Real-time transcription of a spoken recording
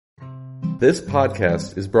This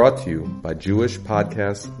podcast is brought to you by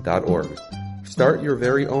JewishPodcasts.org. Start your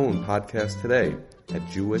very own podcast today at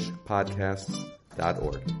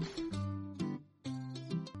JewishPodcasts.org.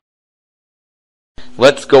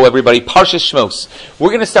 Let's go, everybody. Parshas Shemos. We're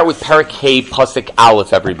going to start with Perek Hey Pasuk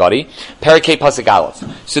Aleph, everybody. Perek Hey Pasuk Aleph.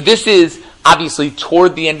 So this is obviously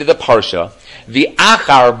toward the end of the Parsha. The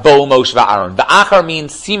Achar Bo Moshe Va'aron. The Achar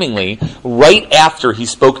means seemingly right after he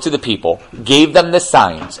spoke to the people, gave them the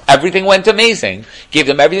signs, everything went amazing, gave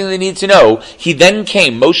them everything they need to know. He then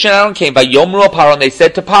came, Moshe and Aaron came by Yomru Paro, and they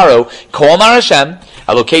said to Paro, Ko Amar Hashem,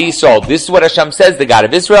 Elokei Yisrael, this is what Hashem says, the God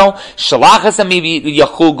of Israel, Shalach Hasamivi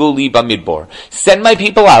Yachugu Li Bamidbor. Send my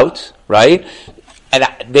people out, right? And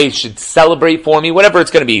they should celebrate for me, whatever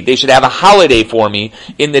it's going to be. They should have a holiday for me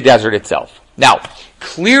in the desert itself. Now,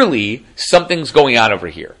 clearly, something's going on over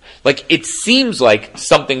here. Like, it seems like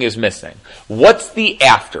something is missing. What's the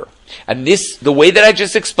after? And this, the way that I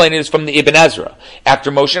just explained it is from the Ibn Ezra. After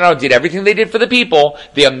Moshe and Aaron did everything they did for the people,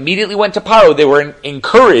 they immediately went to Paro. They were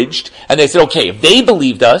encouraged, and they said, okay, if they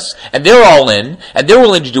believed us, and they're all in, and they're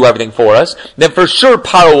willing to do everything for us, then for sure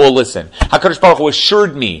Paro will listen. HaKadosh Baruch Hu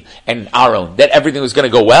assured me and Aaron that everything was going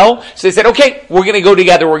to go well. So they said, okay, we're going to go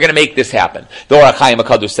together, we're going to make this happen. The Or HaChaim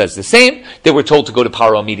HaKadosh says the same. They were told to go to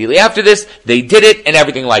Paro immediately after this. They did it, and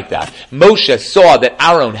everything like that. Moshe saw that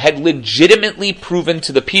Aaron had legitimately proven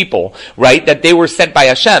to the people, right, that they were sent by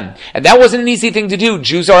Hashem. And that wasn't an easy thing to do.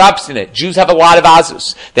 Jews are obstinate. Jews have a lot of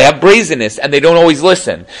azus. They have brazenness, and they don't always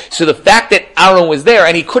listen. So the fact that Aaron was there,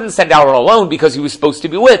 and he couldn't send Aaron alone because he was supposed to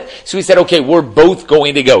be with, so he said, okay, we're both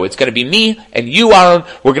going to go. It's going to be me and you, Aaron.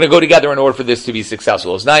 We're going to go together in order for this to be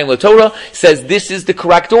successful. As Naim LaTorah says, this is the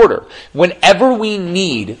correct order. Whenever we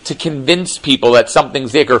need to convince people that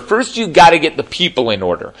something's zikr, first you got to get the people in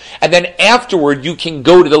order. And then afterward, you can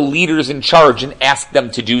go to the leaders in charge and ask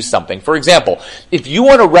them to do something. For example, if you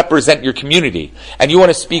want to represent your community and you want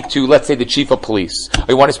to speak to, let's say, the chief of police, or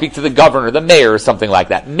you want to speak to the governor, the mayor, or something like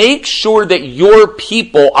that, make sure that your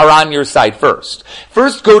people are on your side first.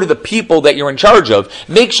 First, go to the people that you're in charge of.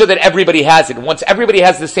 Make sure that everybody has it. And once everybody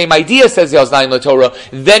has the same idea, says Yaznaim LaTorah,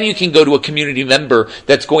 then you can go to a community member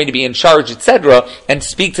that's going to be in charge, etc., and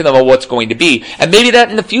speak to them about what's going to be. And maybe that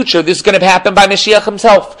in the future, this is going to happen by Mashiach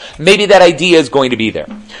himself. Maybe that idea is going to be there.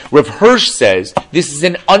 Rav Hirsch says, this is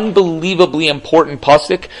an unbelievably important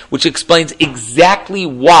pasuk, which explains exactly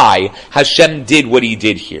why Hashem did what he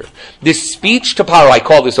did here. This speech to Paro, I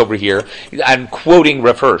call this over here, I'm quoting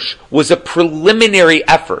Rav Hirsch, was a preliminary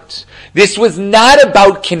effort. This was not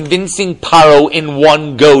about convincing Paro in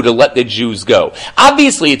one go to let the Jews go.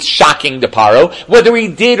 Obviously, it's shocking to Paro. Whether he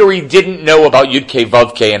did or he didn't know about Yud-Kei,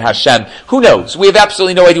 Vav-Kei, and Hashem, who knows? We have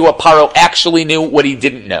absolutely no idea what Paro actually knew, what he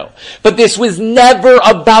didn't know. But this was never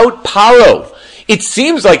about Paro. It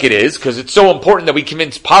seems like it is, because it's so important that we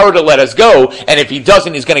convince Paro to let us go, and if he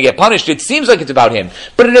doesn't, he's going to get punished. It seems like it's about him.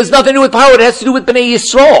 But it has nothing to do with Paro. It has to do with Bnei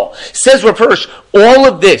Yisrael. Says Rav Hirsch, all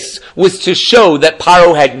of this was to show that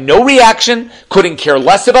Paro had no reaction, couldn't care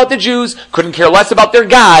less about the Jews, couldn't care less about their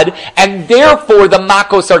God, and therefore the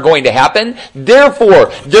makos are going to happen.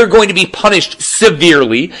 Therefore, they're going to be punished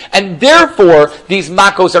severely, and therefore these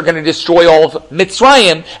makos are going to destroy all of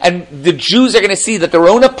Mitzrayim, and the Jews are going to see that their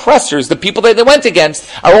own oppressors, the people that they went against,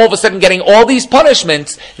 are all of a sudden getting all these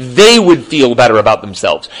punishments. They would feel better about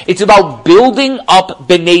themselves. It's about building up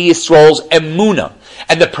Bnei Yisrael's emunah.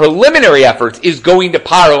 And the preliminary effort is going to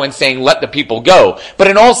Paro and saying, let the people go. But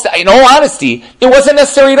in all honesty, it wasn't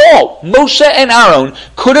necessary at all. Moshe and Aaron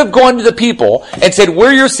could have gone to the people and said,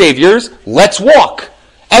 we're your saviors, let's walk.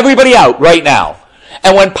 Everybody out right now.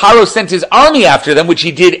 And when Paro sent his army after them, which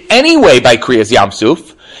he did anyway by Kriyas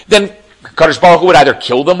Yamsuf, then Kadosh Baruch Hu would either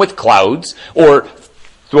kill them with clouds or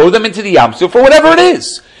throw them into the Yamsuf or whatever it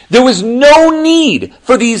is. There was no need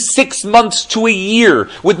for these 6 months to a year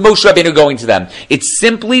with Moshe Rabbeinu going to them. It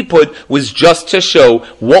simply put was just to show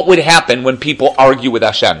what would happen when people argue with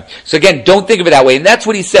Hashem. So again, don't think of it that way. And that's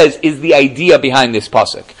what he says is the idea behind this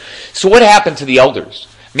pasuk. So what happened to the elders?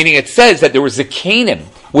 Meaning it says that there was a Zekanim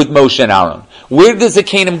with Moshe and Aaron. Where did the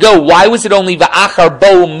Zekanim go? Why was it only Va'achar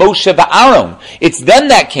Bo Moshe Va'aron? It's them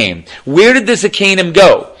that came. Where did the Zekanim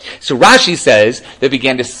go? So Rashi says they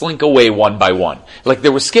began to slink away one by one. Like they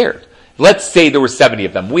were scared. Let's say there were 70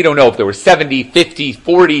 of them. We don't know if there were 70, 50,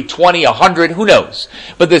 40, 20, 100, who knows.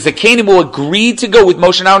 But the Zekanim who agreed to go with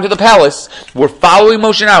Moshe and Aaron to the palace were following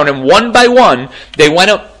Moshe and Aaron, and one by one, they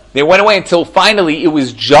went away until finally it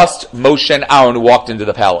was just Moshe and Aaron who walked into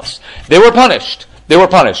the palace. They were punished.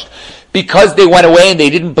 Because they went away and they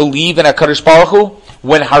didn't believe in HaKadosh Baruch Hu,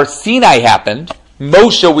 when Har Sinai happened,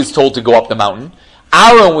 Moshe was told to go up the mountain.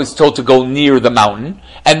 Aaron was told to go near the mountain,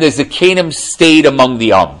 and the Zakanim stayed among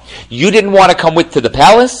the You didn't want to come with to the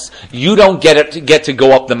palace, you don't get to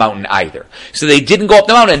go up the mountain either. So they didn't go up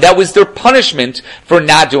the mountain, and that was their punishment for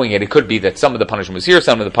not doing it. It could be that some of the punishment was here,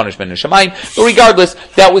 some of the punishment in Shemayim, but regardless,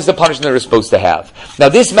 that was the punishment they were supposed to have. Now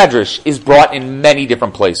this medrash is brought in many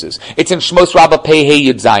different places. It's in Shmos Rabbah Pei Hey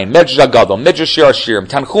Yud Zayin, Medrash Gadol, Medrash Shir Hashirim,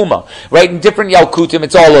 Tanchuma, right? In different Yalkutim,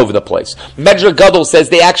 it's all over the place. Medrash Gadol says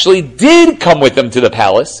they actually did come with them to the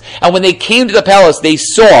palace, and when they came to the palace, they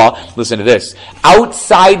saw, listen to this,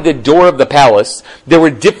 outside the door of the palace, there were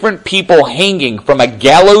different people hanging from a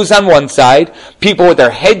gallows on one side, people with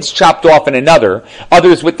their heads chopped off on another,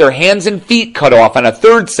 others with their hands and feet cut off on a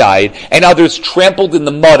third side, and others trampled in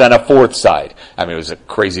the mud on a fourth side. I mean, it was a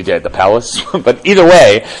crazy day at the palace, but either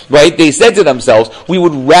way, right, they said to themselves, we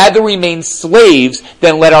would rather remain slaves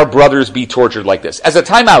than let our brothers be tortured like this. As a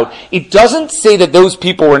timeout, it doesn't say that those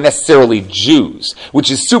people were necessarily Jews,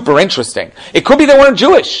 which is super interesting. It could be they weren't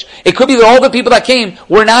Jewish. It could be that all the people that came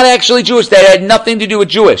were not actually Jewish. They had nothing to do with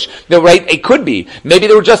Jewish. Right? It could be. Maybe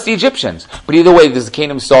they were just the Egyptians. But either way, the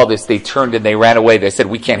Zakanim saw this, they turned and they ran away. They said,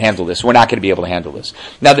 we can't handle this. We're not going to be able to handle this.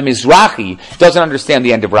 Now the Mizrahi doesn't understand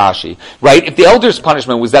the end of Rashi. Right? If the elders'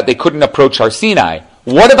 punishment was that they couldn't approach Har Sinai,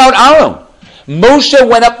 what about Aaron? Moshe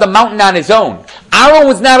went up the mountain on his own. Aaron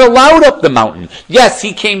was not allowed up the mountain. Yes,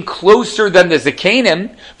 he came closer than the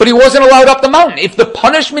Zakanim, but he wasn't allowed up the mountain. If the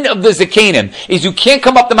punishment of the Zakanim is you can't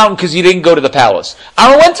come up the mountain because you didn't go to the palace,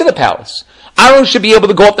 Aaron went to the palace. Aaron should be able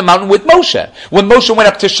to go up the mountain with Moshe. When Moshe went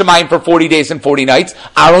up to Shemayim for 40 days and 40 nights,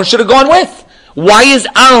 Aaron should have gone with. Why is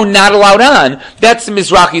Aaron not allowed on? That's the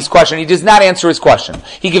Mizrahi's question. He does not answer his question.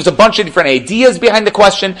 He gives a bunch of different ideas behind the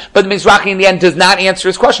question, but the Mizrahi in the end does not answer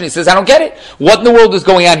his question. He says, I don't get it. What in the world is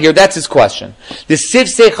going on here? That's his question. The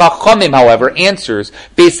Sifsei Chachamim, however, answers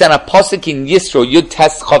based on a pasuk in Yisro, Yud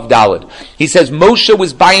Tes Chav Daled. He says, Moshe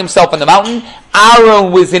was by himself on the mountain.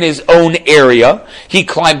 Aaron was in his own area. He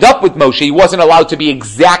climbed up with Moshe. He wasn't allowed to be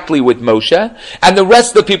exactly with Moshe. And the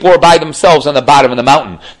rest of the people were by themselves on the bottom of the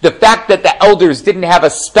mountain. The fact that the elders didn't have a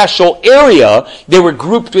special area, they were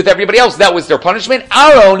grouped with everybody else. That was their punishment.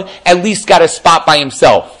 Aaron at least got a spot by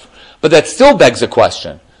himself. But that still begs a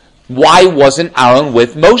question. Why wasn't Aaron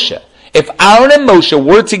with Moshe? If Aaron and Moshe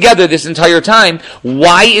were together this entire time,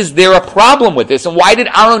 why is there a problem with this? And why did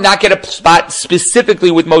Aaron not get a spot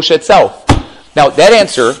specifically with Moshe itself? Now, that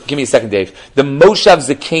answer, give me a second, Dave. The Moshav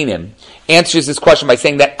Zakanim answers this question by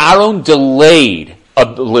saying that Aaron delayed a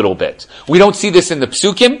little bit. We don't see this in the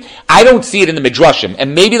Psukim. I don't see it in the Midrashim.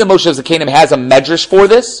 And maybe the Moshav Zakanim has a Medrash for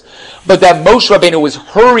this, but that Moshe Rabbeinu was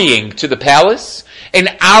hurrying to the palace, and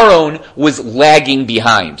Aaron was lagging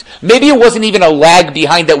behind. Maybe it wasn't even a lag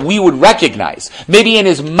behind that we would recognize. Maybe in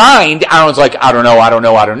his mind, Aaron's like, I don't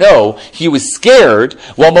know. He was scared,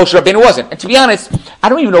 while Moshe Rabbeinu wasn't. And to be honest, I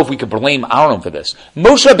don't even know if we could blame Aaron for this.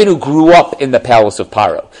 Moshe Rabbeinu grew up in the palace of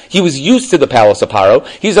Paro. He was used to the palace of Paro.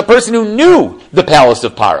 He's a person who knew the palace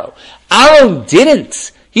of Paro. Aaron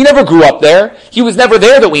didn't. He never grew up there. He was never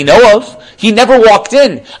there that we know of. He never walked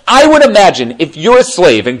in. I would imagine if you're a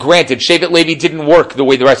slave, and granted, Shevet Levi didn't work the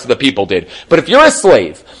way the rest of the people did, but if you're a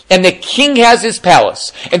slave, and the king has his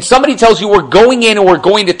palace, and somebody tells you we're going in and we're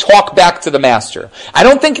going to talk back to the master, I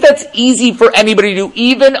don't think that's easy for anybody to do,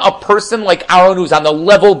 even a person like Aaron who's on the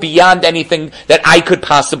level beyond anything that I could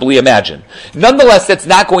possibly imagine. Nonetheless, that's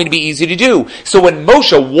not going to be easy to do. So when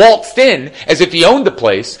Moshe waltzed in as if he owned the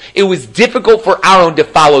place, it was difficult for Aaron to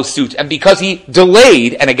follow suit. And because he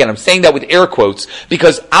delayed, and again, I'm saying that with air quotes,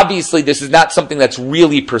 because obviously this is not something that's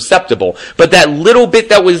really perceptible, but that little bit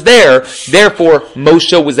that was there, therefore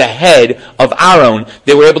Moshe was ahead of Aaron.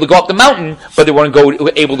 They were able to go up the mountain, but they weren't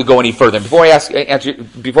able to go any further. And before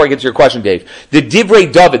I get to your question, Dave, the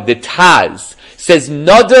Divrei David, the Taz, says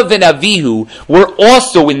Nadav and Avihu were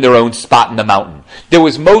also in their own spot in the mountain. There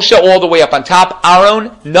was Moshe all the way up on top, Aaron,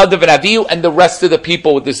 Nadav and Avihu, and the rest of the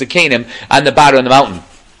people with the Zakanim on the bottom of the mountain.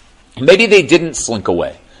 Maybe they didn't slink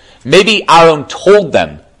away. Maybe Aaron told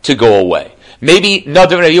them to go away. Maybe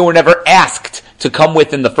Nadav and Avihu were never asked to come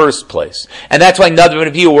with in the first place. And that's why Nadav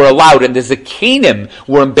and Avihu were allowed, and the Zakanim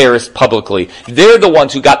were embarrassed publicly. They're the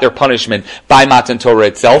ones who got their punishment by Matan Torah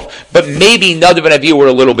itself, but maybe Nadav and Avihu were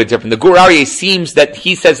a little bit different. The Gur Aryeh seems that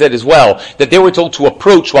he says that as well, that they were told to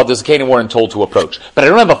approach while the Zakanim weren't told to approach. But I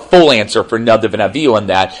don't have a full answer for Nadav and Avihu on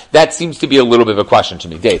that. That seems to be a little bit of a question to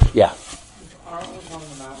me. Dave, yeah.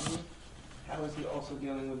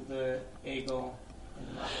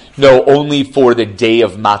 No, only for the day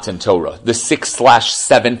of Matan Torah. The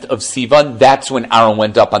 6/7th of Sivan, that's when Aaron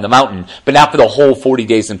went up on the mountain. But not for the whole 40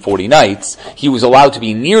 days and 40 nights. He was allowed to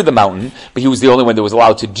be near the mountain, but he was the only one that was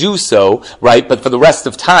allowed to do so, right? But for the rest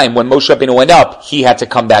of time, when Moshe Rabbeinu went up, he had to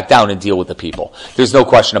come back down and deal with the people. There's no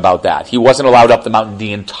question about that. He wasn't allowed up the mountain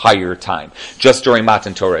the entire time, just during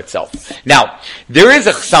Matan Torah itself. Now, there is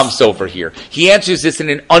a Chassam Sofer here. He answers this in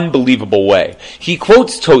an unbelievable way. He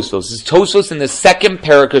quotes Tosfos. This is Tosfos in the second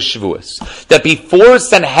parak of Shavuos, that before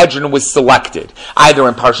Sanhedrin was selected, either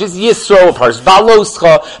in Parshas Yisro or Parshas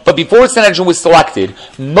Baloscha, but before Sanhedrin was selected,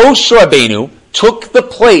 Moshe Rabbeinu took the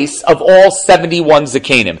place of all 71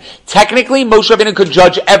 Zakanim. Technically, Moshe Rabbeinu could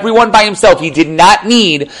judge everyone by himself. He did not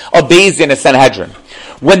need a Beis Din, a Sanhedrin.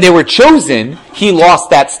 When they were chosen, he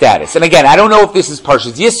lost that status. And again, I don't know if this is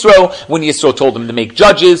Parshas Yisro, when Yisro told him to make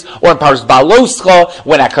judges, or in Parshas Baloscha,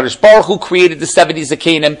 when HaKadosh Baruch Hu created the 70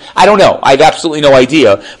 Zakanim. I don't know. I have absolutely no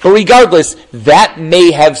idea. But regardless, that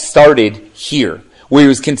may have started here, where he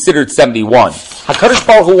was considered 71. HaKadosh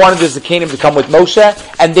Baruch Hu wanted the Zakanim to come with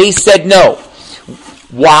Moshe, and they said no.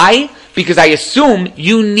 Why? Because I assume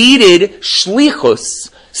you needed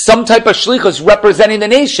shlichus, some type of shlichus representing the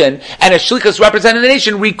nation, and a shlichus representing the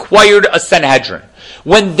nation required a Sanhedrin.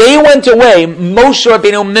 When they went away, Moshe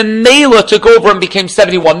Rabbeinu Memela took over and became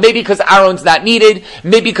 71. Maybe because Aaron's not needed,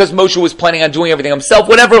 maybe because Moshe was planning on doing everything himself,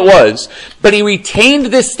 whatever it was. But he retained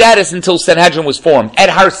this status until Sanhedrin was formed. At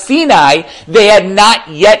Har Sinai, they had not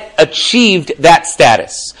yet achieved that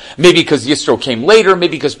status. Maybe because Yisro came later,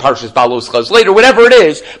 maybe because Parshas Baloscha is later, whatever it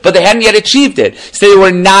is, but they hadn't yet achieved it. So they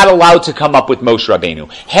were not allowed to come up with Moshe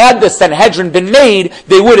Rabbeinu. Had the Sanhedrin been made,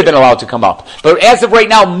 they would have been allowed to come up. But as of right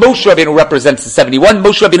now, Moshe Rabbeinu represents the 71.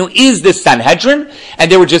 Moshe Rabbeinu is the Sanhedrin, and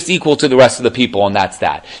they were just equal to the rest of the people, and that's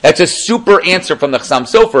that. That's a super answer from the Chassam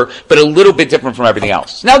Sofer, but a little bit different from everything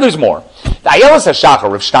else. Now there's more. The Ayelas HaShachar,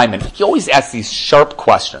 Rav Steinman, he always asks these sharp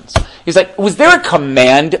questions. He's like, was there a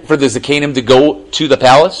command for the Zakanim to go to the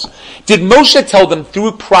palace? Did Moshe tell them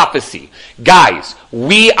through prophecy, guys,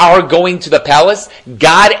 we are going to the palace,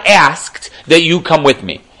 God asked that you come with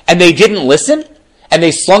me? And they didn't listen? And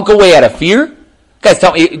they slunk away out of fear? Guys,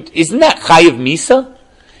 tell me, isn't that Chayiv Misa?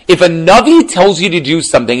 If a Navi tells you to do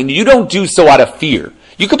something and you don't do so out of fear,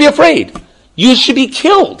 you could be afraid. You should be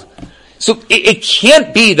killed. So it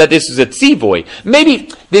can't be that this is a tzivoy.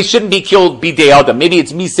 Maybe they shouldn't be killed bidei adam. Maybe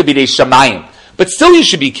it's misa bidei shamayim. But still you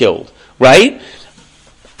should be killed, right?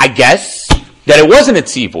 I guess that it wasn't a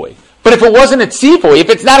tzivoy. But if it wasn't a tzivoy, if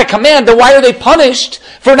it's not a command, then why are they punished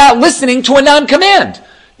for not listening to a non-command?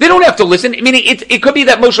 They don't have to listen. I mean, it could be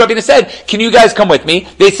that Moshe Rabbeinu said, can you guys come with me?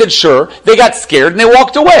 They said, sure. They got scared and they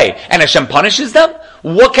walked away. And Hashem punishes them?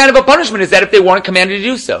 What kind of a punishment is that if they weren't commanded to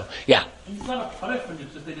do so? Yeah. It's not a punishment,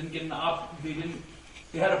 it's just they didn't get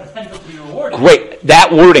they had a potential to be rewarded. Great.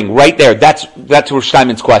 That wording right there, that's Rav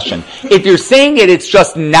Steinman's question. If you're saying it's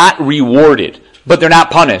just not rewarded, but they're not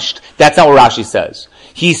punished, that's not what Rashi says.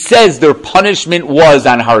 He says their punishment was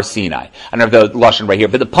on Har Sinai. I don't have the Lashon right here,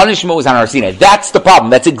 but the punishment was on Har Sinai. That's the problem.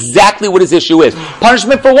 That's exactly what his issue is.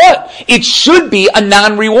 Punishment for what? It should be a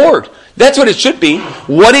non-reward. That's what it should be.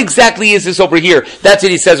 What exactly is this over here? That's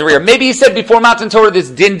what he says over here. Maybe he said before Matan Torah this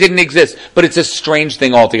din didn't exist, but it's a strange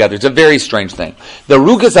thing altogether. It's a very strange thing. The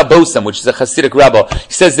Rugas Abosam, which is a Hasidic rebbe,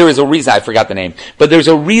 he says there is a reason, I forgot the name, but there's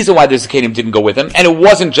a reason why the Zakanim didn't go with him, and it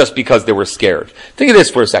wasn't just because they were scared. Think of this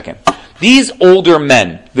for a second. These older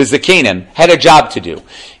men, the Zakanim, had a job to do.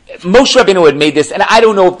 Moshe Rabbeinu had made this, and I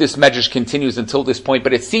don't know if this medrash continues until this point,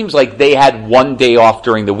 but it seems like they had one day off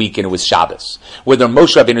during the week, and it was Shabbos. Whether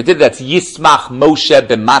Moshe Rabbeinu did, that's Yismach Moshe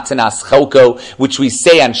b'Matanas Chelko, which we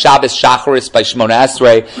say on Shabbos Shacharis by Shmona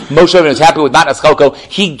Esrei. Moshe Rabbeinu was happy with Matanas Chelko.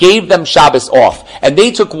 He gave them Shabbos off, and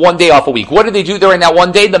they took one day off a week. What did they do during that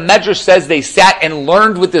one day? The medrash says they sat and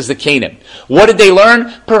learned with the Zakanim. What did they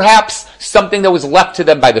learn? Perhaps something that was left to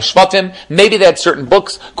them by the Shvatim. Maybe they had certain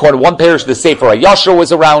books. According to one parish, the Sefer HaYashar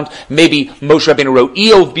was around. Maybe Moshe Rabbeinu wrote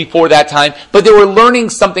Eov before that time. But they were learning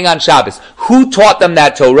something on Shabbos. Who taught them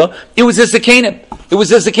that Torah? It was the Zakanim. It was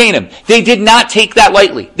the Zakanim. They did not take that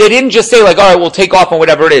lightly. They didn't just say like, all right, we'll take off on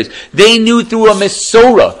whatever it is. They knew through a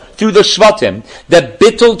Mesorah, through the Shvatim, that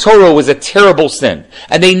Bittul Torah was a terrible sin.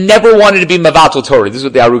 And they never wanted to be Mevatel Torah. This is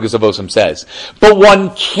what the Arugas Avosam says. But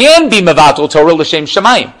one can be Mevatel Torah L'Shem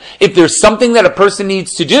Shamayim. If there's something that a person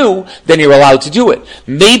needs to do, then you're allowed to do it.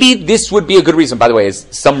 Maybe this would be a good reason. By the way, as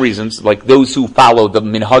some reasons, like those who follow the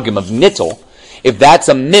minhagim of Nittel, if that's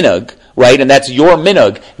a minhag, right, and that's your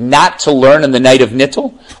minhag, not to learn on the night of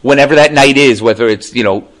Nittel, whenever that night is, whether it's,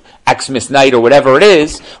 Xmas night or whatever it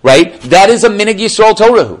is, right? That is a minhag Yisrael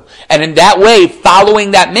Torahu. And in that way,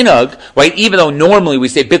 following that minhag, right, even though normally we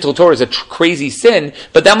say Bittul Torah is a crazy sin,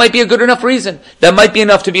 but that might be a good enough reason. That might be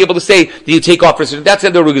enough to be able to say that you take off for certain. That's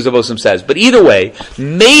what the Rugas of Osam says. But either way,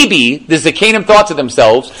 maybe the Zakanim thought to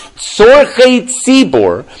themselves, Tzorchei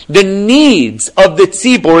Tzibor, the needs of the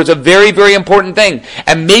Tzibor is a very, very important thing.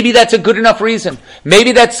 And maybe that's a good enough reason.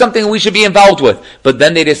 Maybe that's something we should be involved with. But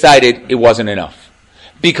then they decided it wasn't enough.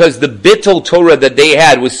 Because the Bittul Torah that they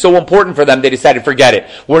had was so important for them, they decided, forget it.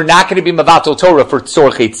 We're not going to be Mavatul Torah for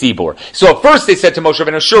Tzorchei Tzibor. So at first they said to Moshe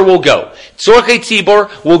Rabbeinu, sure, we'll go. Tzorchei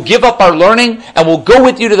Tzibor, we'll give up our learning, and we'll go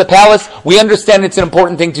with you to the palace. We understand it's an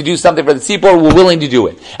important thing to do something for the Tzibor. We're willing to do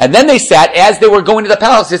it. And then they sat, as they were going to the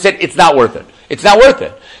palace, they said, it's not worth it. It's not worth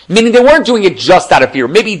it. Meaning they weren't doing it just out of fear.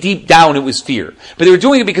 Maybe deep down it was fear. But they were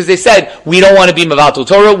doing it because they said, we don't want to be Mavatul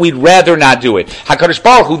Torah, we'd rather not do it. HaKadosh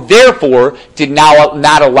Baruch Hu therefore did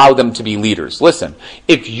not allow them to be leaders. Listen,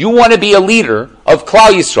 if you want to be a leader of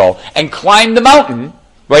Klal Yisrael and climb the mountain,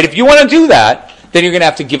 right, if you want to do that, then you're going to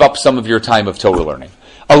have to give up some of your time of Torah learning.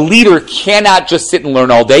 A leader cannot just sit and learn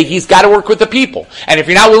all day. He's got to work with the people. And if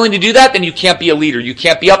you're not willing to do that, then you can't be a leader. You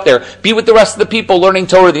can't be up there. Be with the rest of the people learning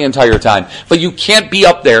Torah the entire time. But you can't be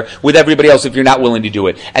up there with everybody else if you're not willing to do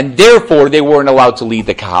it. And therefore, they weren't allowed to lead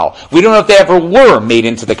the Kahal. We don't know if they ever were made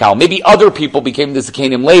into the Kahal. Maybe other people became the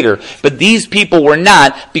Zakanim later. But these people were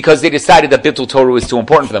not because they decided that Bittul Torah was too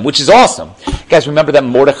important for them, which is awesome. Guys, remember that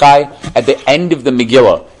Mordechai, at the end of the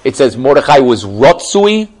Megillah, it says Mordechai was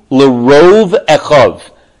Ratzui L'Rov Echav,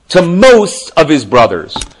 to most of his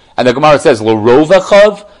brothers. And the Gemara says, L'Rov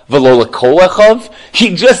Echav, V'lo L'Kol Echav.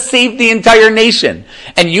 He just saved the entire nation.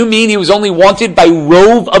 And you mean he was only wanted by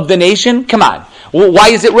Rov of the nation? Come on. Well, why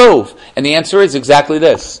is it Rov? And the answer is exactly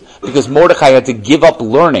this. Because Mordechai had to give up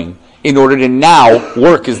learning in order to now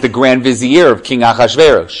work as the Grand Vizier of King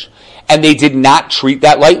Achashverosh. And they did not treat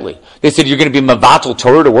that lightly. They said, you're going to be Mavatul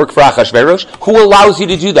Torah to work for Achashverosh? Who allows you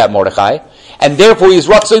to do that, Mordechai? And therefore he's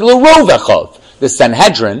Ratzei L'Rov Echav. The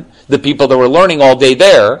Sanhedrin, the people that were learning all day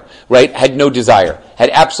there, right, had no desire, had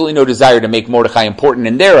absolutely no desire to make Mordechai important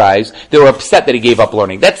in their eyes. They were upset that he gave up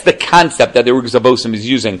learning. That's the concept that the Rugas of Osam is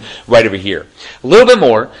using right over here. A little bit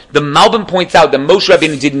more, the Malbim points out that Moshe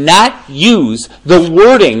Rabbeinu did not use the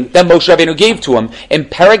wording that Moshe Rabbeinu gave to him in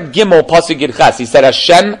Perek Gimel Pasuk Yirchas. He said,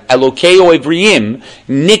 Hashem Elokei Oivriim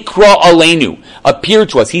Nikra Aleinu, appeared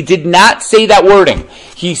to us. He did not say that wording.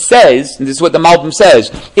 He says, and this is what the Malbim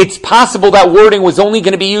says, it's possible that wording was only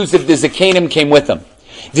going to be used if the Zakanim came with him.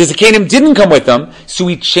 The Zakanim didn't come with them, so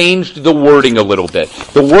he changed the wording a little bit.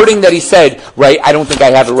 The wording that he said, right, I don't think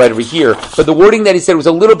I have it right over here, but the wording that he said was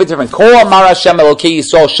a little bit different. Kol amar Hashem Elokei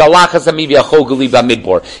Yisrael shalach hasami v'yachol gali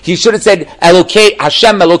b'midbar. He should have said, Elokei,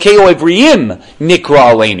 Hashem Elokei Oivriim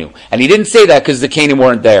nikra aleinu. And he didn't say that because the Zakanim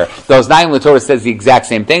weren't there. The Oznaim L'Torah says the exact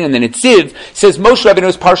same thing, and then Tziv says Moshe Rabbeinu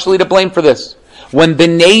is partially to blame for this. When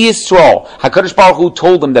Bnei Yisrael, HaKadosh Baruch Hu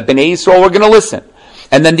told them that Bnei Yisrael were going to listen,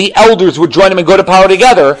 and then the elders would join him and go to power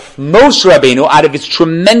together, Moshe Rabbeinu, out of his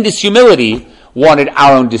tremendous humility, wanted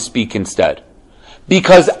Aaron to speak instead.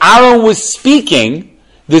 Because Aaron was speaking,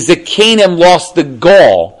 the Zakanim lost the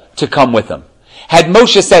gall to come with him. Had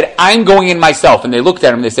Moshe said, I'm going in myself, and they looked at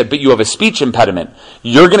him and they said, but you have a speech impediment.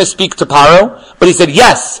 You're going to speak to Paro? But he said,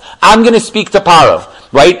 yes, I'm going to speak to Paro.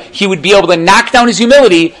 Right? He would be able to knock down his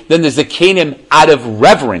humility. Then the Zakanim, out of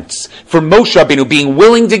reverence for Moshe Rabbeinu being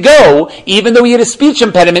willing to go, even though he had a speech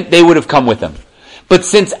impediment, they would have come with him. But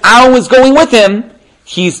since Aaron was going with him,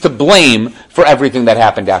 he's to blame for everything that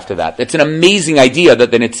happened after that. That's an amazing idea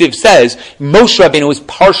that the Netziv says Moshe Rabbeinu was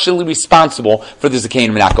partially responsible for the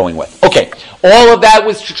Zakanim not going with. Okay, all of that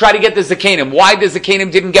was to try to get the Zakanim. Why the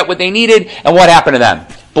Zakanim didn't get what they needed, and what happened to them.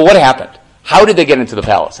 But what happened? How did they get into the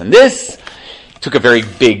palace? And this took a very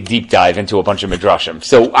big deep dive into a bunch of midrashim.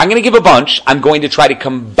 So I'm going to give a bunch. I'm going to try to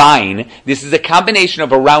combine. This is a combination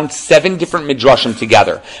of around 7 different midrashim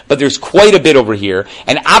together. But there's quite a bit over here.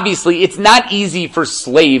 And obviously it's not easy for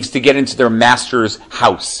slaves to get into their master's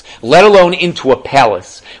house, let alone into a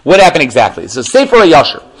palace. What happened exactly? So Sefer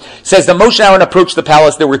HaYashar says that Moshe and Aaron approached the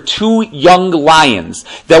palace. There were 2 young lions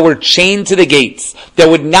that were chained to the gates that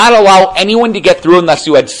would not allow anyone to get through unless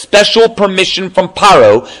you had special permission from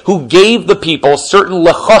Paro, who gave the people certain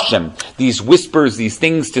lechoshim, these whispers, these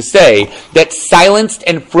things to say, that silenced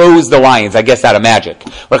and froze the lions, I guess out of magic.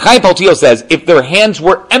 What Chaim Paltiel says, if their hands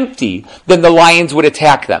were empty, then the lions would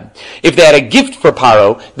attack them. If they had a gift for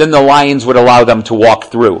Paro, then the lions would allow them to walk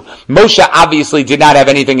through. Moshe obviously did not have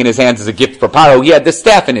anything in his hands as a gift for Paro. He had the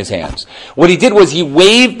staff in his hands. What he did was he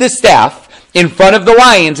waved the staff, in front of the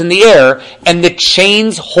lions in the air, and the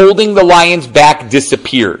chains holding the lions back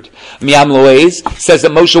disappeared. Miam Loez says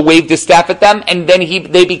that Moshe waved his staff at them, and then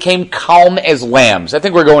they became calm as lambs. I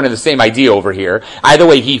think we're going to the same idea over here. Either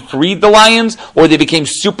way, he freed the lions, or they became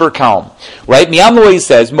super calm. Right? Miam Loez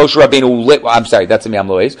says, Moshe Rabbeinu, that's a Miam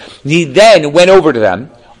Loez. He then went over to them,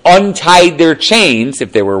 untied their chains,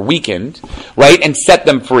 if they were weakened, right, and set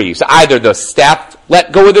them free. So either the staff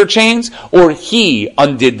let go of their chains, or he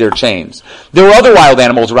undid their chains. There were other wild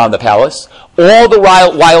animals around the palace. All the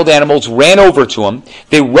wild animals ran over to him.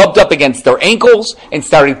 They rubbed up against their ankles and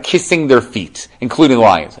started kissing their feet, including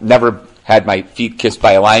lions. Never had my feet kissed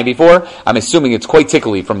by a lion before. I'm assuming it's quite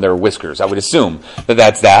tickly from their whiskers. I would assume that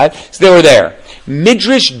that's that. So they were there.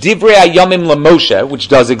 Midrash Divrei Hayamim LaMoshe, which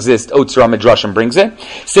does exist, Otzra Midrashim brings it,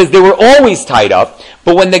 says they were always tied up,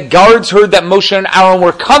 but when the guards heard that Moshe and Aaron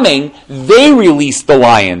were coming, they released the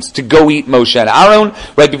lions to go eat Moshe and Aaron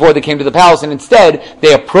right before they came to the palace, and instead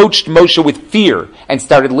they approached Moshe with fear and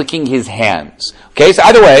started licking his hands. Okay, so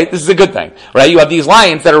either way, this is a good thing, right? You have these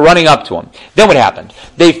lions that are running up to him. Then what happened?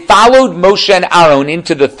 They followed Moshe and Aaron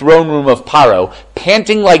into the throne room of Paro,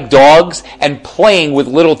 panting like dogs and playing with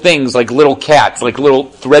little things like little cats, like little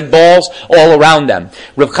thread balls all around them.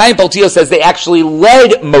 Rav Chaim Paltiel says they actually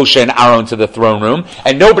led Moshe and Aaron to the throne room,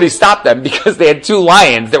 and nobody stopped them because they had two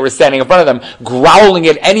lions that were standing in front of them, growling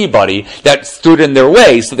at anybody that stood in their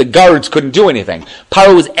way, so the guards couldn't do anything.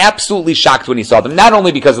 Paro was absolutely shocked when he saw them, not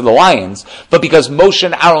only because of the lions, but because Moshe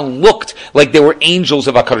and Aaron looked like they were angels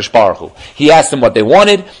of HaKadosh Baruch Hu. He asked them what they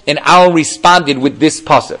wanted, and Aaron responded with this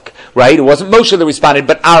pasuk, right? It wasn't Moshe that responded,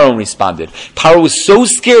 but Aaron responded. Paro was so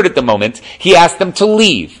scared at the moment, he asked them to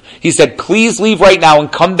leave. He said, please leave right now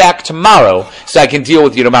and come back tomorrow so I can deal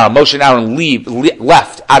with you tomorrow. Moshe and Aaron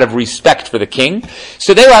left out of respect for the king.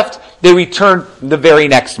 So they left. They returned the very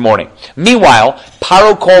next morning. Meanwhile,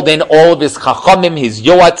 Paro called in all of his chachamim, his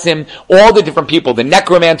yoatzim, all the different people, the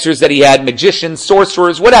necromancers that he had, magicians,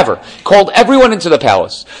 sorcerers, whatever. Called everyone into the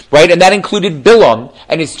palace, right? And that included Bilam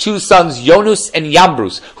and his two sons, Yonus and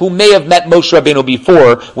Yambrus, who may have met Moshe Rabbeinu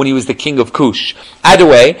before when he was the king of Cush. Either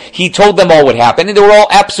way, he told them all what happened, and they were all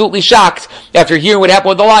absolutely shocked after hearing what happened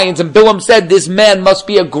with the lions. And Bilam said, this man must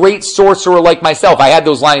be a great sorcerer like myself. I had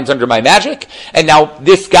those lions under my magic, and now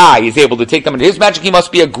this guy is able to take them into his magic. He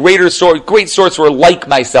must be a great sorcerer like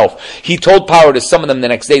myself. He told Paro to summon them the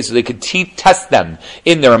next day so they could test them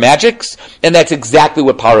in their magics, and that's exactly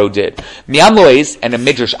what Paro did. Miam Loez and a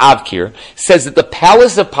Midrash Avkir says that the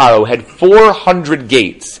palace of Paro had 400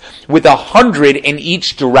 gates, with 100 in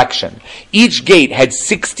each direction. Each gate had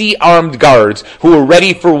 60 armed guards who were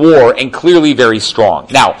ready for war and clearly very strong.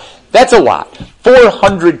 Now, that's a lot.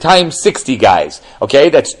 400 times 60 guys. Okay,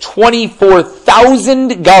 that's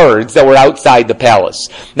 24,000 guards that were outside the palace.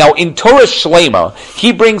 Now, in Torah Shlema,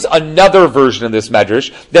 he brings another version of this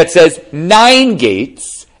medrash that says 9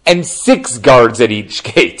 gates and 6 guards at each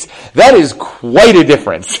gate. That is quite a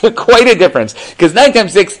difference. Quite a difference. Because 9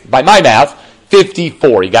 times 6, by my math,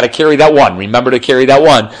 54. You got to carry that one. Remember to carry that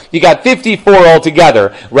one. You got 54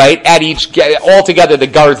 altogether, right? At each, altogether the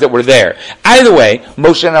guards that were there. Either way,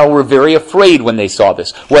 Moshe and Aaron were very afraid when they saw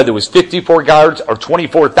this. Whether it was 54 guards or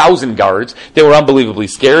 24,000 guards, they were unbelievably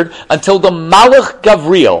scared until the Malach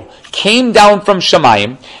Gavriel came down from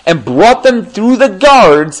Shemayim and brought them through the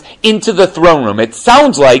guards into the throne room. It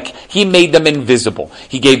sounds like he made them invisible.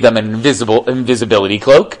 He gave them an invisibility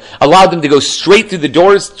cloak, allowed them to go straight through the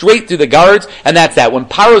doors, straight through the guards, and that's that. When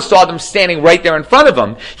Paro saw them standing right there in front of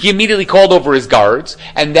him, he immediately called over his guards,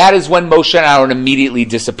 and that is when Moshe and Aaron immediately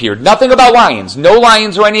disappeared. Nothing about lions, no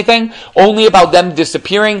lions or anything, only about them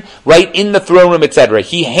disappearing right in the throne room, etc.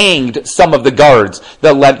 He hanged some of the guards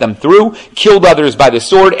that led them through, killed others by the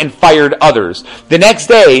sword, and fired others. The next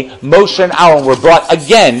day, Moshe and Aaron were brought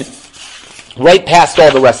again right past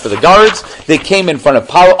all the rest of the guards. They came in front of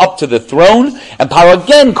Paro up to the throne, and Paro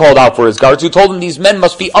again called out for his guards, who told him these men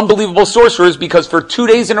must be unbelievable sorcerers because for 2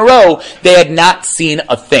 days in a row, they had not seen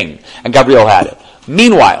a thing. And Gabriel had it.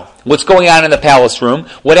 Meanwhile, what's going on in the palace room?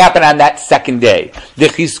 What happened on that second day? The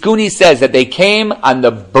Chizkuni says that they came on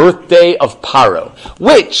the birthday of Paro,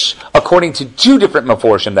 which, according to 2 different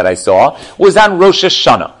Meforshim that I saw, was on Rosh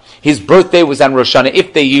Hashanah. His birthday was on Rosh Hashanah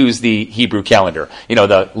if they use the Hebrew calendar,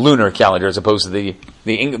 the lunar calendar as opposed to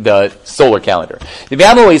the solar calendar. The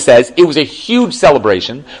Bible says it was a huge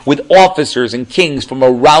celebration with officers and kings from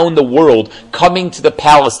around the world coming to the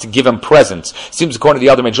palace to give him presents. Seems according to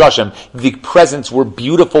the other Midrashim, the presents were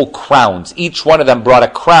beautiful crowns. Each one of them brought a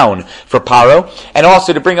crown for Paro and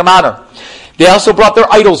also to bring him honor. They also brought their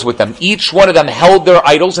idols with them. Each one of them held their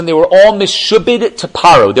idols, and they were all mishubid to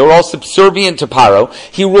Paro. They were all subservient to Paro.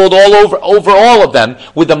 He ruled over all of them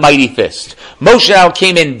with a mighty fist. Moshe now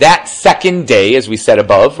came in that second day, as we said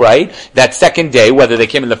above, right? That second day, whether they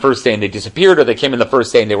came in the first day and they disappeared, or they came in the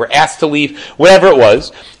first day and they were asked to leave, whatever it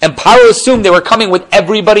was. And Paro assumed they were coming with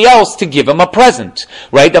everybody else to give him a present,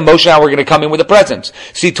 right? That Moshe now were going to come in with a present.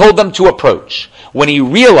 So he told them to approach. When he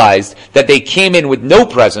realized that they came in with no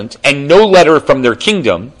present and no letter from their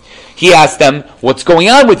kingdom, he asked them, what's going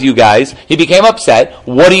on with you guys? He became upset.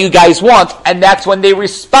 What do you guys want? And that's when they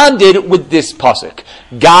responded with this pasuk.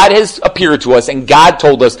 God has appeared to us, and God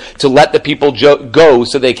told us to let the people go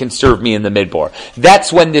so they can serve me in the midbar.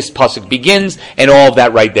 That's when this pasuk begins, and all of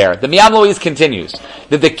that right there. The Miyam Lois continues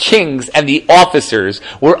that the kings and the officers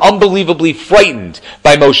were unbelievably frightened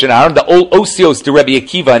by Moshe and Aaron. The Osios to Rebbe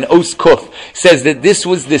Akiva and Os Kuf says that this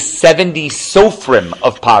was the 70 Sofrim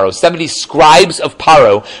of Paro, 70 scribes of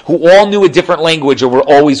Paro, who all knew a different language or were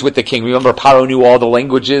always with the king. Remember, Paro knew all the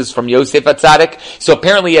languages from Yosef Atzadik, so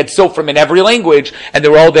apparently he had Sofrim in every language, and they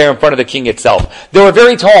were all there in front of the king itself. They were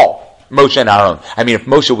very tall, Moshe and Aaron. I mean, if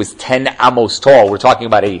Moshe was 10 amos tall, we're talking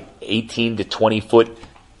about a 18 to 20 foot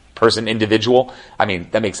person individual. I mean,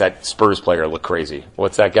 that makes that Spurs player look crazy.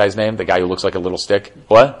 What's that guy's name? The guy who looks like a little stick?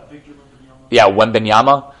 What? Yeah,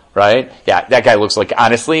 Wembenyama. Right? Yeah, that guy looks like,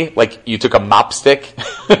 honestly, like you took a mop stick,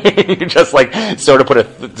 you just like sort of put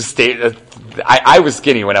I was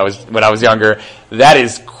skinny when I was younger. That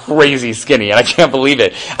is crazy skinny, and I can't believe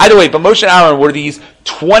it. Either way, but Moshe and Aaron were these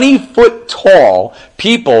 20-foot tall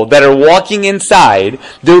people that are walking inside.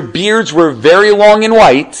 Their beards were very long and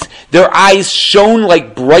white. Their eyes shone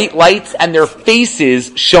like bright lights, and their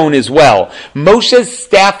faces shone as well. Moshe's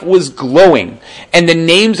staff was glowing, and the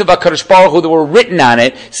names of HaKadosh Baruch Hu that were written on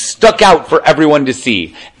it stuck out for everyone to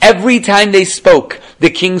see. Every time they spoke, the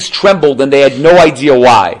kings trembled, and they had no idea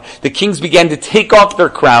why. The kings began to take off their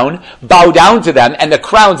crown, bow down to them, and the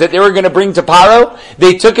crowns that they were going to bring to Paro,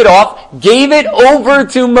 they took it off, gave it over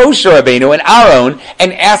to Moshe Rabbeinu and Aaron,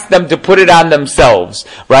 and asked them to put it on themselves.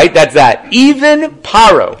 Right? That's that. Even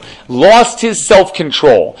Paro lost his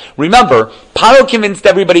self-control. Remember, Paro convinced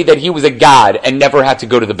everybody that he was a god and never had to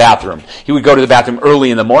go to the bathroom. He would go to the bathroom early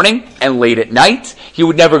in the morning and late at night. He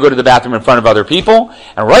would never go to the bathroom in front of other people.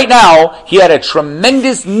 And right now, he had a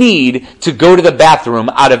tremendous need to go to the bathroom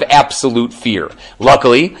out of absolute fear.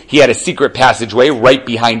 Luckily, he had a secret passageway right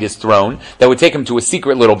behind his throne that would take him to a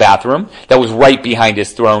secret little bathroom that was right behind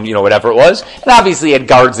his throne, whatever it was. And obviously he had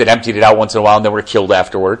guards that emptied it out once in a while and then were killed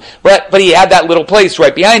afterward. But he had that little place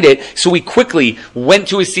right behind it, so he quickly went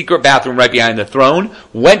to his secret bathroom right behind the throne,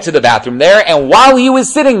 went to the bathroom there, and while he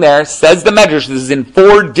was sitting there, says the Medrash, this is in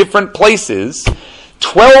 4 different places,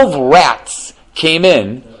 12 rats came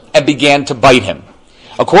in and began to bite him.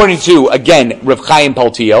 According to, again, Rav Chaim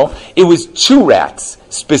Paltiel, it was 2 rats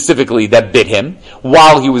specifically that bit him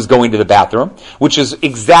while he was going to the bathroom, which is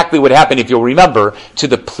exactly what happened, if you'll remember, to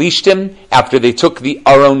the Plishtim after they took the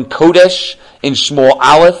Aron Kodesh in Shmuel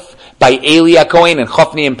Aleph by Eli HaKohen and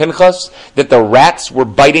Chofni and Pinchas, that the rats were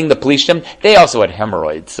biting the Plishtim. They also had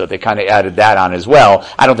hemorrhoids, so they kind of added that on as well.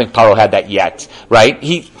 I don't think Paro had that yet, right?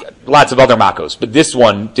 Lots of other makos, but this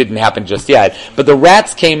one didn't happen just yet. But the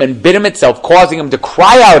rats came and bit him itself, causing him to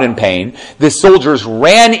cry out in pain. The soldiers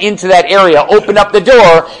ran into that area, opened up the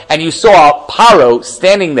door, and you saw Paro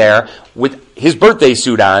standing there with his birthday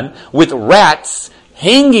suit on, with rats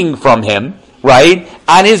hanging from him, right,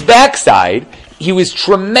 on his backside. He was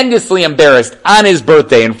tremendously embarrassed on his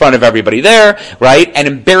birthday in front of everybody there, right? And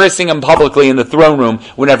embarrassing him publicly in the throne room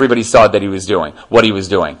when everybody saw that he was doing what he was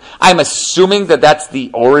doing. I'm assuming that that's the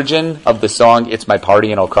origin of the song, It's My Party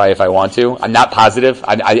and I'll Cry If I Want To. I'm not positive.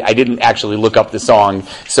 I didn't actually look up the song,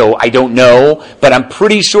 so I don't know. But I'm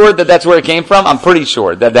pretty sure that that's where it came from. I'm pretty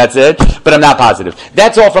sure that that's it, but I'm not positive.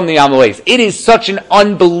 That's all from the Amalais. It is such an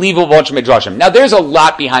unbelievable bunch of midrashim. Now, there's a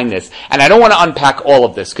lot behind this, and I don't want to unpack all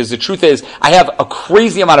of this, because the truth is, I have a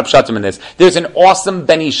crazy amount of pshatim in this. There's an awesome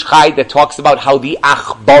Ben Ish Chai that talks about how the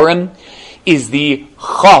achbarim is the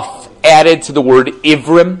chaf added to the word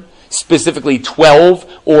ivrim, specifically 12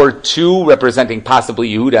 or 2 representing possibly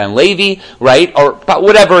Yehuda and Levi, right? Or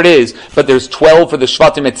whatever it is, but there's 12 for the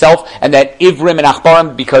Shvatim itself, and that Ivrim and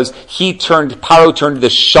Achbarim, because Paro turned the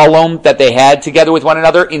Shalom that they had together with one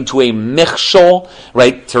another into a Michshol,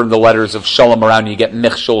 right? Turn the letters of Shalom around and you get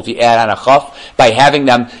Michshol if you add on a Chaf, by having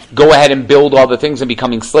them go ahead and build all the things and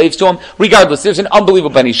becoming slaves to them. Regardless, there's an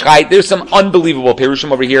unbelievable Ben Ish Chai, there's some unbelievable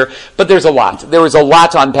Perushim over here, but there's a lot. There is a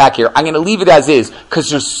lot to unpack here. I'm going to leave it as is, because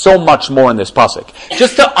there's so much more in this pasuk.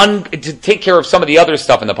 Just to take care of some of the other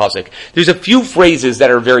stuff in the pasuk, there's a few phrases that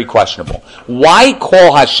are very questionable. Why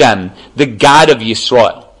call Hashem the God of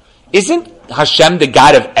Yisrael? Isn't Hashem the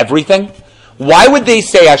God of everything? Why would they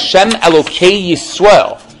say Hashem Elokei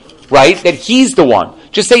Yisrael, right? That He's the one.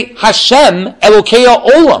 Just say Hashem Elokei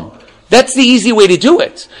Olam. That's the easy way to do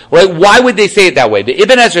it, right? Why would they say it that way? The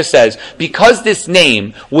Ibn Ezra says, because this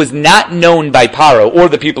name was not known by Paro or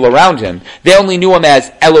the people around him, they only knew him as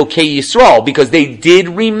Elokei Yisrael, because they did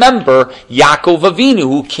remember Yaakov Avinu,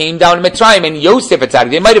 who came down to Mitzrayim, and Yosef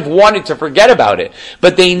Atzadik. They might have wanted to forget about it,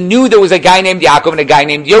 but they knew there was a guy named Yaakov and a guy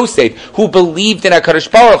named Yosef who believed in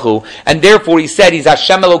HaKadosh Baruch Hu, and therefore he said he's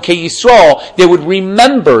Hashem Elokei Yisrael. They would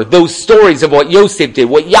remember those stories of what Yosef did,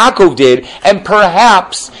 what Yaakov did, and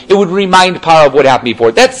perhaps it would remind Paro of what happened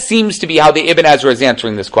before. That seems to be how the Ibn Ezra is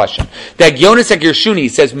answering this question. That Yonis Gershuni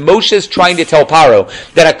says Moshe is trying to tell Paro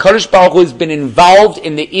that HaKadosh Baruch Hu has been involved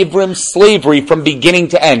in the Ivrim slavery from beginning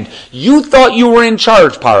to end. You thought you were in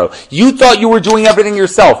charge, Paro. You thought you were doing everything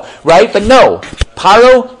yourself, right? But no,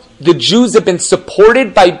 Paro, the Jews have been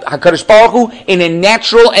supported by HaKadosh Baruch Hu in a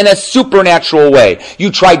natural and a supernatural way. You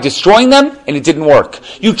tried destroying them, and it didn't work.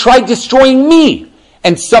 You tried destroying me,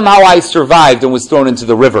 and somehow I survived and was thrown into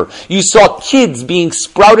the river. You saw kids being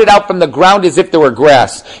sprouted out from the ground as if they were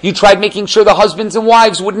grass. You tried making sure the husbands and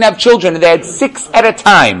wives wouldn't have children, and they had 6 at a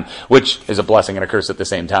time, which is a blessing and a curse at the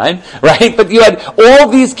same time, right? But you had all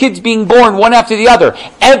these kids being born one after the other.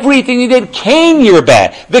 Everything you did, Cain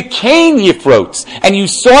Yirbeh, the Cain Yifrotes. And you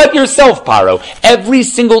saw it yourself, Paro. Every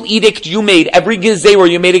single edict you made, every gezerah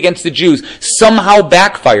you made against the Jews, somehow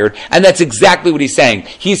backfired, and that's exactly what he's saying.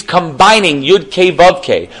 He's combining Yud Kei Vav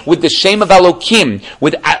with the Shem of Elokim,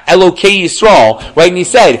 with Elokei Yisrael, right? And he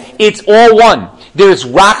said, it's all one. There's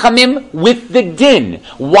Rachamim with the Din.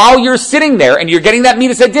 While you're sitting there and you're getting that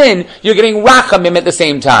Midas Din, you're getting Rachamim at the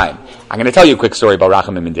same time. I'm going to tell you a quick story about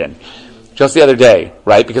Rachamim and Din. Just the other day,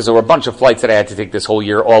 right? Because there were a bunch of flights that I had to take this whole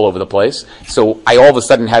year all over the place. So I all of a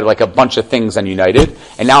sudden had like a bunch of things on United.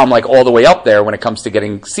 And now I'm like all the way up there when it comes to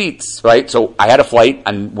getting seats, right? So I had a flight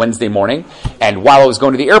on Wednesday morning. And while I was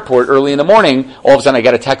going to the airport early in the morning, all of a sudden I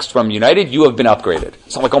got a text from United, you have been upgraded.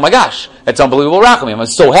 So I'm like, oh my gosh, that's unbelievable, Rachamim. I'm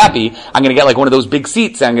so happy. I'm going to get like one of those big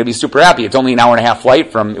seats and I'm going to be super happy. It's only an hour and a half flight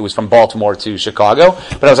it was from Baltimore to Chicago.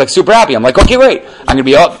 But I was like super happy. I'm like, okay, great. I'm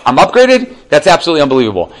upgraded. That's absolutely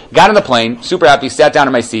unbelievable. Got on the plane, super happy, sat down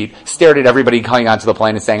in my seat, stared at everybody coming onto the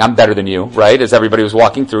plane and saying, I'm better than you, right? As everybody was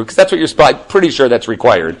walking through, because that's what I'm pretty sure that's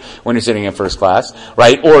required when you're sitting in first class,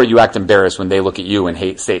 right? Or you act embarrassed when they look at you and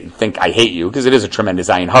think I hate you, because it is a tremendous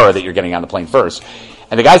ayin hara that you're getting on the plane first.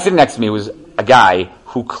 And the guy sitting next to me was a guy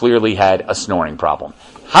who clearly had a snoring problem.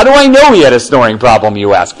 How do I know he had a snoring problem,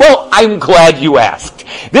 you ask? Well, I'm glad you asked.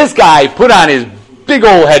 This guy put on his big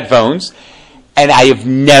old headphones, and I have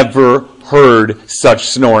never heard such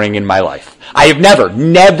snoring in my life. I have never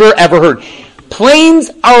ever heard. Planes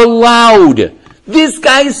are loud. This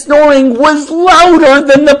guy's snoring was louder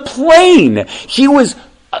than the plane. He was,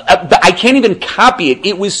 I can't even copy it.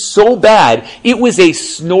 It was so bad. It was a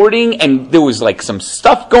snorting, and there was like some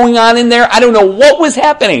stuff going on in there. I don't know what was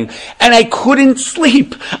happening, and I couldn't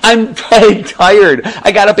sleep. I'm tired.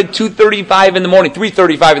 I got up at 2:35 in the morning,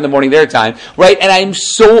 3:35 in the morning their time, right? And I'm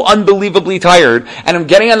so unbelievably tired, and I'm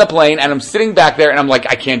getting on the plane, and I'm sitting back there, and I'm like,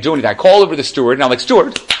 I can't do anything. I call over the steward, and I'm like,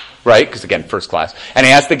 steward, right? Because again, first class. And I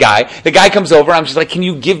asked the guy comes over, I'm just like, can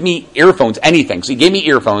you give me earphones, anything? So he gave me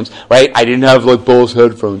earphones, right? I didn't have like Bose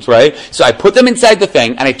headphones, right? So I put them inside the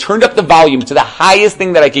thing, and I turned up the volume to the highest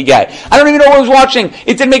thing that I could get. I don't even know what I was watching.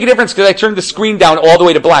 It didn't make a difference because I turned the screen down all the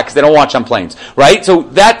way to black because they don't watch on planes, right? So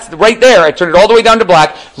that's right there. I turned it all the way down to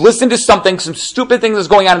black, listened to some stupid thing that was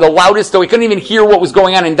going on in the loudest, so I couldn't even hear what was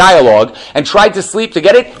going on in dialogue, and tried to sleep to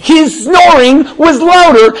get it. His snoring was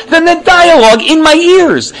louder than the dialogue in my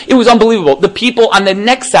ears. It was unbelievable. The people on the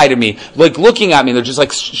next side of me, like looking at me, they're just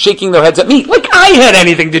like shaking their heads at me. Like I had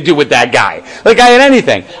anything to do with that guy. Like I had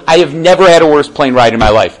anything. I have never had a worse plane ride in my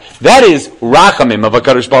life. That is Rachamim of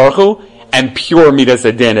HaKadosh Baruch Hu and pure Midas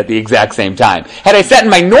Hadin at the exact same time. Had I sat in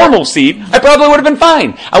my normal seat, I probably would have been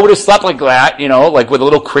fine. I would have slept like that, like with a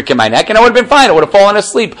little crick in my neck, and I would have been fine. I would have fallen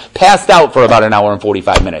asleep, passed out for about an hour and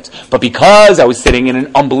 45 minutes. But because I was sitting in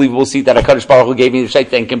an unbelievable seat that HaKadosh Baruch Hu gave me, which I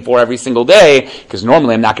thank him for every single day, because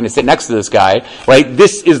normally I'm not going to sit next to this guy, right?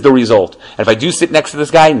 This is the result. And if I do sit next to this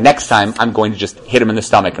guy, next time I'm going to just hit him in the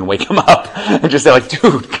stomach and wake him up and just say like,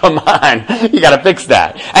 dude, come on, you got to fix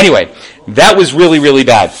that. Anyway, That was really, really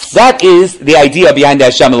bad. That is the idea behind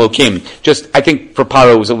Hashem Elokim. Just, I think for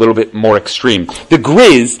Paro it was a little bit more extreme. The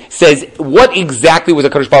Grizz says, what exactly was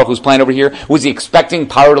HaKadosh Baruch Hu's plan over here? Was he expecting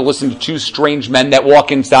Paro to listen to two strange men that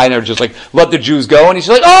walk inside and are just like, let the Jews go? And he's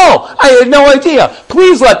like, oh, I had no idea.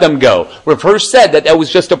 Please let them go. Rav Hirsch said that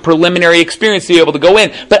was just a preliminary experience to be able to go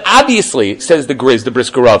in. But obviously, says the Grizz, the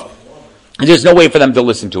Brisker Rav, there's no way for them to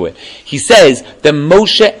listen to it. He says that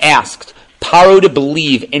Moshe asked Paro to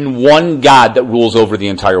believe in one God that rules over the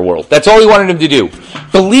entire world. That's all he wanted him to do.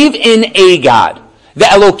 Believe in a God. The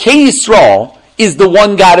Elokei Yisrael is the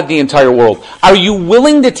one God of the entire world. Are you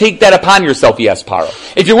willing to take that upon yourself? Yes, Paro.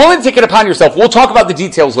 If you're willing to take it upon yourself, we'll talk about the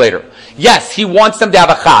details later. Yes, he wants them to have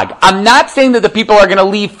a chag. I'm not saying that the people are going to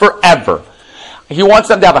leave forever. He wants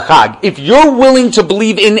them to have a chag. If you're willing to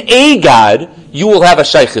believe in a God, you will have a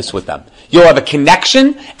shaychus with them. You'll have a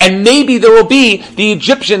connection, and maybe there will be, the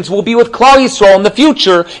Egyptians will be with Klal Yisrael in the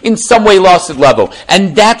future in some way lasted level.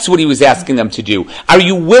 And that's what he was asking them to do. Are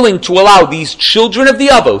you willing to allow these children of the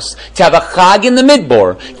Avos to have a chag in the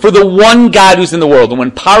Midbar for the one God who's in the world? And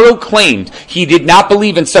when Paro claimed he did not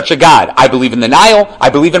believe in such a God, I believe in the Nile, I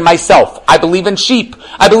believe in myself, I believe in sheep,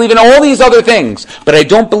 I believe in all these other things, but I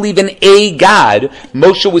don't believe in a God,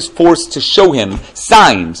 Moshe was forced to show him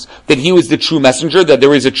signs that he was the true messenger, that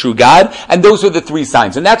there is a true God. And those are the three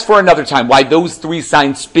signs. And that's for another time, why those three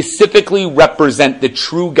signs specifically represent the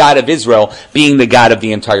true God of Israel being the God of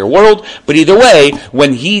the entire world. But either way,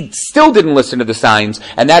 when he still didn't listen to the signs,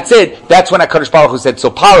 and that's it, that's when HaKadosh Baruch Hu said,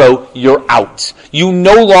 so Paro, you're out. You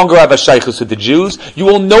no longer have a shaychus with the Jews. You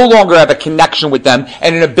will no longer have a connection with them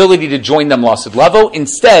and an ability to join them lasted level.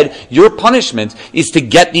 Instead, your punishment is to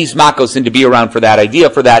get these makos and to be around for that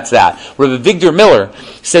idea, for that's that. Rabbi Victor Miller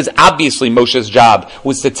says, obviously Moshe's job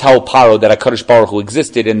was to tell Paro that HaKadosh Baruch Hu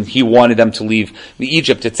existed and he wanted them to leave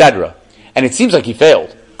Egypt, etc. And it seems like he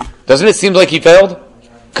failed. Doesn't it seem like he failed?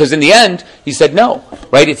 Because in the end, he said no,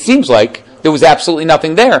 right? It seems like there was absolutely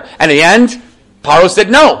nothing there. And in the end, Paro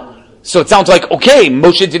said no. So it sounds like, okay,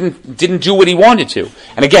 Moshe didn't do what he wanted to.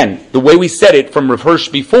 And again, the way we said it from Rav Hirsch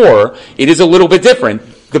before, it is a little bit different.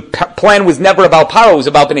 The plan was never about Paro, it was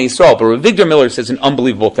about Bnei Yisrael. But Rav Victor Miller says an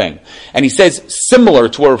unbelievable thing. And he says, similar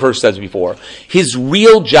to what Rav Hirsch says before, his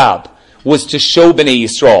real job was to show Bnei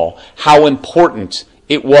Yisrael how important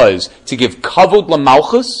it was to give kavod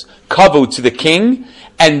lamalchus, kavod to the king,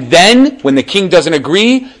 and then, when the king doesn't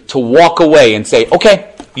agree, to walk away and say,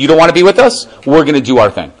 okay, you don't want to be with us? We're going to do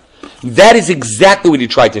our thing. That is exactly what he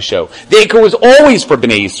tried to show. The Ikar was always for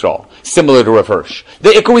Bnei Yisrael, similar to Rav Hirsch. The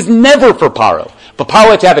Ikar was never for Paro. But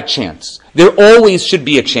Paro had to have a chance. There always should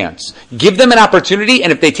be a chance. Give them an opportunity,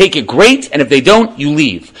 and if they take it, great, and if they don't, you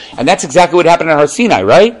leave. And that's exactly what happened at Har Sinai,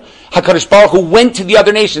 right? HaKadosh Baruch Hu went to the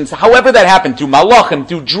other nations, however that happened, through malachim,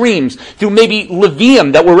 through dreams, through maybe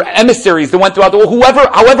Levium that were emissaries that went throughout the world,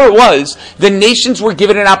 however it was, the nations were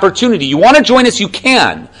given an opportunity. You want to join us, you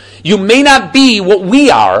can. You may not be what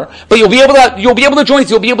we are, but you'll be able to join us,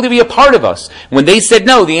 you'll be able to be a part of us. When they said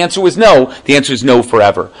no, the answer was no. The answer is no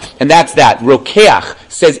forever. And that's that. Rokeach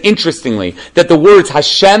says, interestingly, that the words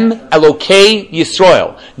Hashem Elokei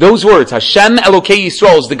Yisrael, those words, Hashem Elokei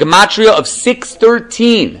Yisrael, is the gematria of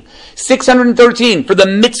 613. 613 for the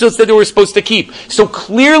mitzvahs that they were supposed to keep. So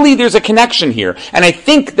clearly there's a connection here. And I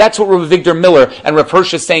think that's what Rav Victor Miller and Rav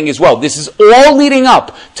Hirsch is saying as well. This is all leading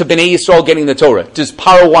up to Bnei Yisrael getting the Torah. Does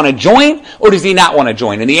Paro want to join or does he not want to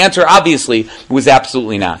join? And the answer obviously was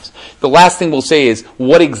absolutely not. The last thing we'll say is,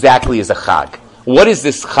 what exactly is a chag? What is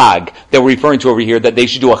this chag that we're referring to over here, that they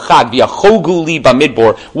should do a chag via chogu li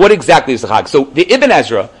bamidbor? What exactly is the chag? So the Ibn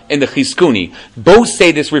Ezra and the Chizkuni both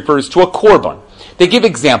say this refers to a korban. They give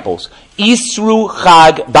examples. Isru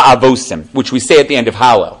chag ba'avosim, which we say at the end of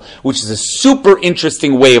Hallel, which is a super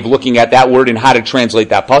interesting way of looking at that word and how to translate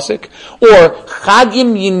that pasuk. Or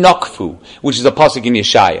chagim yinokfu, which is a pasuk in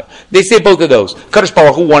Yeshaya. They say both of those. Kadosh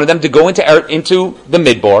Baruch Hu wanted them to go into the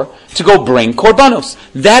Midbar to go bring korbanos.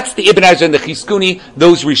 That's the Ibn Ezra and the Chizkuni,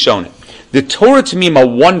 those Rishonim. The Torah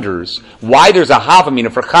Tamima wonders why there's a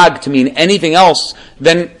havamina for chag to mean anything else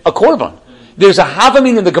than a korban. There's a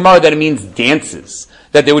havamina in the Gemara that it means dances,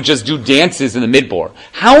 that they would just do dances in the Midbar.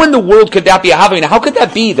 How in the world could that be a havamina? How could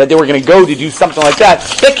that be that they were going to go to do something like that?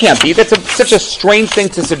 That can't be. That's such a strange thing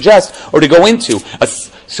to suggest or to go into.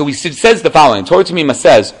 So he says the following. Torah Tamima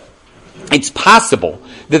says, it's possible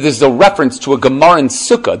that there's a reference to a Gemara in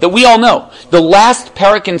Sukkah that we all know. The last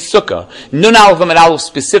parak in Sukkah, Nun Aleph and Aleph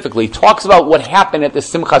specifically, talks about what happened at the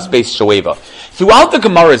Simchas Beis Shoeva. Throughout the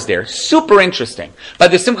Gemaras there, super interesting. By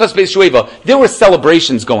the Simchas Beis Shoeva, there were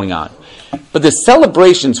celebrations going on. But the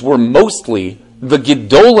celebrations were mostly the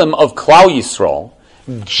Gedolim of Klal Yisrael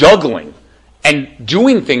juggling and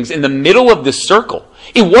doing things in the middle of the circle.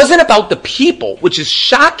 It wasn't about the people, which is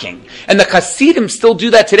shocking. And the Hasidim still do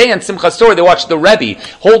that today on Simchas Torah. They watch the Rebbe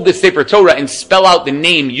hold the Sefer Torah and spell out the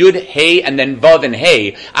name Yud, Hey, and then Vav and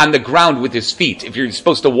Hey on the ground with his feet. If you're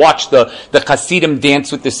supposed to watch the Hasidim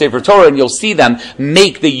dance with the Sefer Torah, and you'll see them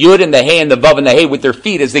make the Yud and the Hey and the Vav and the Hey with their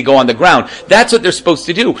feet as they go on the ground. That's what they're supposed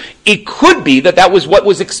to do. It could be that was what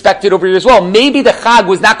was expected over here as well. Maybe the Chag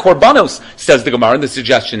was not Korbanos, says the Gemara, and the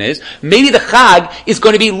suggestion is, maybe the Chag is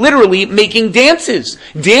going to be literally making dances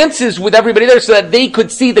with everybody there so that they could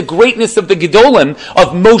see the greatness of the Gedolim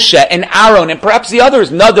of Moshe and Aaron and perhaps the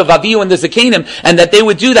others, Nadav, Avihu, and the Zakanim, and that they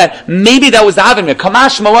would do that. Maybe that was the Havamina.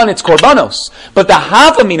 Kamash Malan, it's Korbanos. But the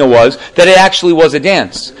Havamina was that it actually was a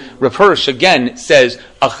dance. Rav Hirsch again says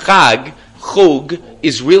a Chug,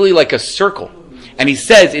 is really like a circle. And he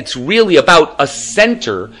says it's really about a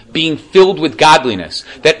center being filled with godliness.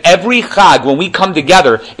 That every Chag, when we come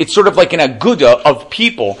together, it's sort of like an aguda of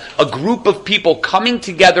people, a group of people coming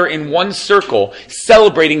together in one circle,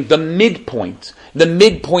 celebrating the midpoint. The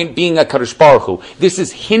midpoint being a Kadosh Baruch Hu. This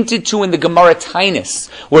is hinted to in the Gemara Tainus,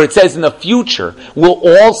 where it says in the future, we'll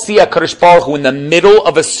all see a Kadosh Baruch Hu in the middle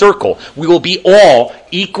of a circle. We will be all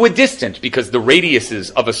equidistant, because the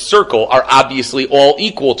radiuses of a circle are obviously all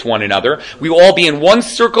equal to one another. We will all be in one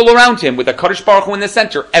circle around him with a Kadosh Baruch Hu in the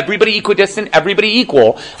center. Everybody equidistant, everybody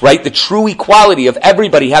equal, right? The true equality of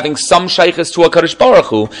everybody having some shaykhs to a Kadosh Baruch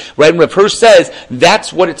Hu, right? And Rav Hirsch says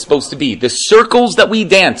that's what it's supposed to be. The circles that we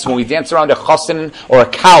dance, when we dance around a chasen or a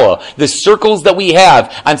kala, the circles that we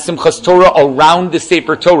have on Simchas Torah around the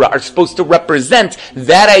Sefer Torah are supposed to represent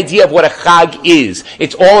that idea of what a Chag is.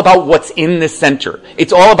 It's all about what's in the center.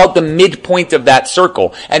 It's all about the midpoint of that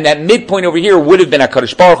circle. And that midpoint over here would have been a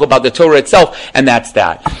Kadosh Baruch Hu, about the Torah itself, and that's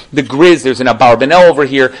that. The Griz, there's an Abar Benel over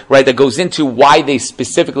here, right, that goes into why they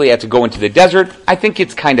specifically had to go into the desert. I think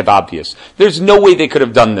it's kind of obvious. There's no way they could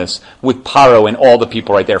have done this with Paro and all the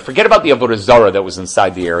people right there. Forget about the Avodah Zarah that was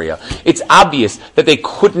inside the area. It's obvious that they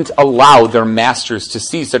couldn't allow their masters to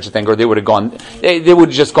see such a thing, or they would have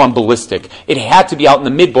just gone ballistic. It had to be out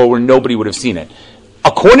in the midbar where nobody would have seen it.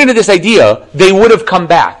 According to this idea, they would have come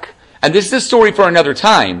back. And this is a story for another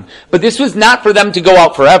time, but this was not for them to go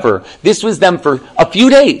out forever. This was them for a few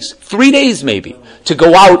days, 3 days maybe, to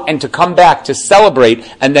go out and to come back, to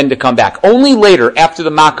celebrate, and then to come back. Only later, after the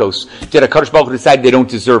Makos, did a Kadosh Baruch Hu decide they don't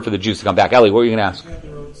deserve for the Jews to come back. Eli, what were you going to ask?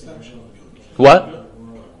 What?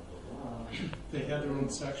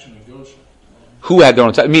 Section of Goshen. Who had their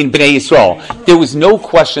own section? I mean, Bnei Yisrael. There was no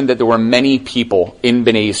question that there were many people in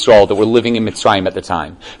Bnei Yisrael that were living in Mitzrayim at the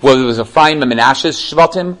time. Whether it was Ephraim and Menashe's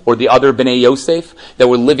Shvatim or the other Bnei Yosef that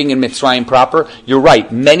were living in Mitzrayim proper, you're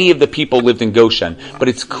right. Many of the people lived in Goshen. But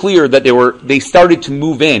it's clear that they started to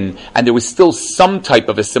move in, and there was still some type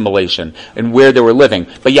of assimilation in where they were living.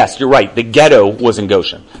 But yes, you're right. The ghetto was in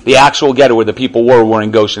Goshen. The actual ghetto where the people were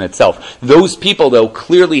in Goshen itself. Those people, though,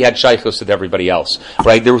 clearly had shaykhos with everybody else.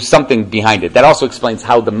 Right? There was something behind it. That also explains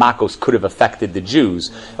how the Makos could have affected the Jews,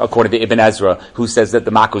 according to Ibn Ezra, who says that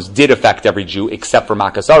the Makos did affect every Jew except for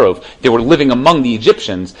Makas Arov. They were living among the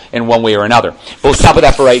Egyptians in one way or another. But we'll stop with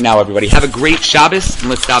that for right now, everybody. Have a great Shabbos, and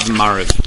let's stop in Maariv.